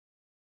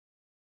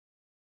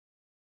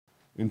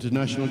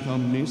International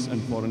companies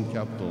and foreign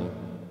capital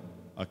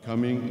are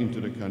coming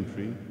into the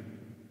country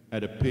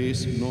at a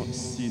pace not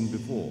seen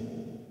before,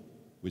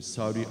 with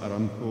Saudi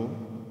Aramco,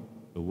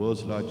 the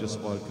world's largest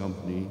oil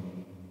company,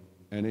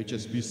 and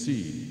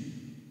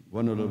HSBC,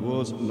 one of the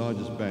world's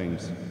largest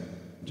banks,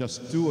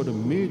 just two of the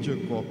major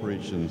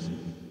corporations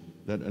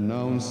that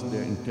announced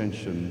their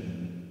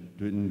intention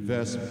to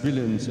invest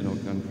billions in our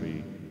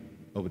country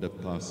over the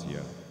past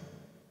year.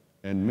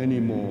 And many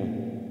more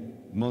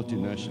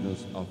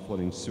multinationals are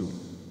following suit,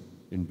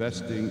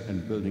 investing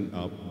and building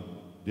up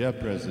their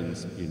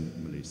presence in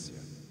Malaysia.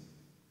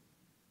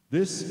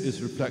 This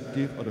is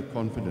reflective of the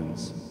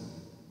confidence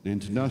the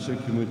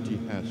international community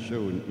has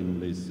shown in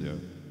Malaysia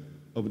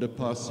over the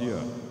past year,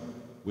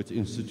 with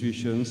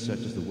institutions such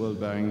as the World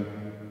Bank,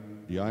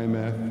 the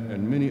IMF,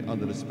 and many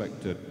other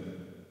respected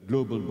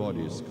global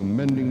bodies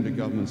commending the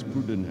government's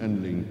prudent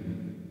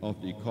handling of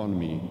the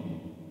economy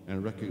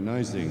and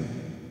recognizing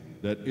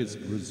that its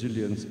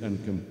resilience and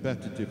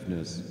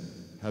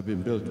competitiveness have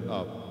been built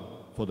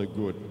up for the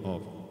good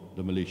of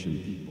the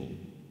Malaysian people.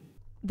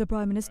 The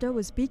Prime Minister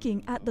was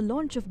speaking at the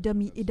launch of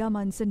Demi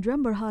Idaman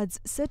Sdn Bhd's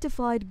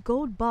certified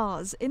gold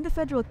bars in the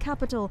federal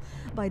capital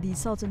by the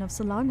Sultan of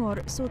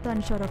Selangor,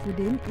 Sultan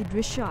Sharafuddin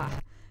Idris Shah.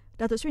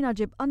 Datuk Seri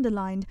Najib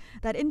underlined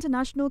that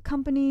international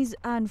companies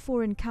and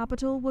foreign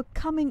capital were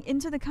coming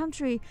into the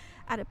country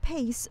at a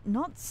pace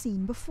not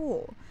seen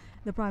before.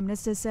 The Prime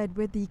Minister said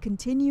with the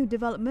continued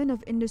development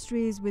of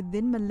industries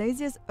within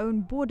Malaysia's own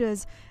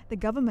borders, the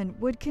government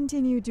would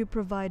continue to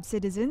provide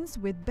citizens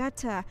with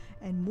better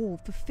and more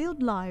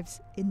fulfilled lives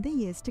in the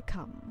years to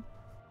come.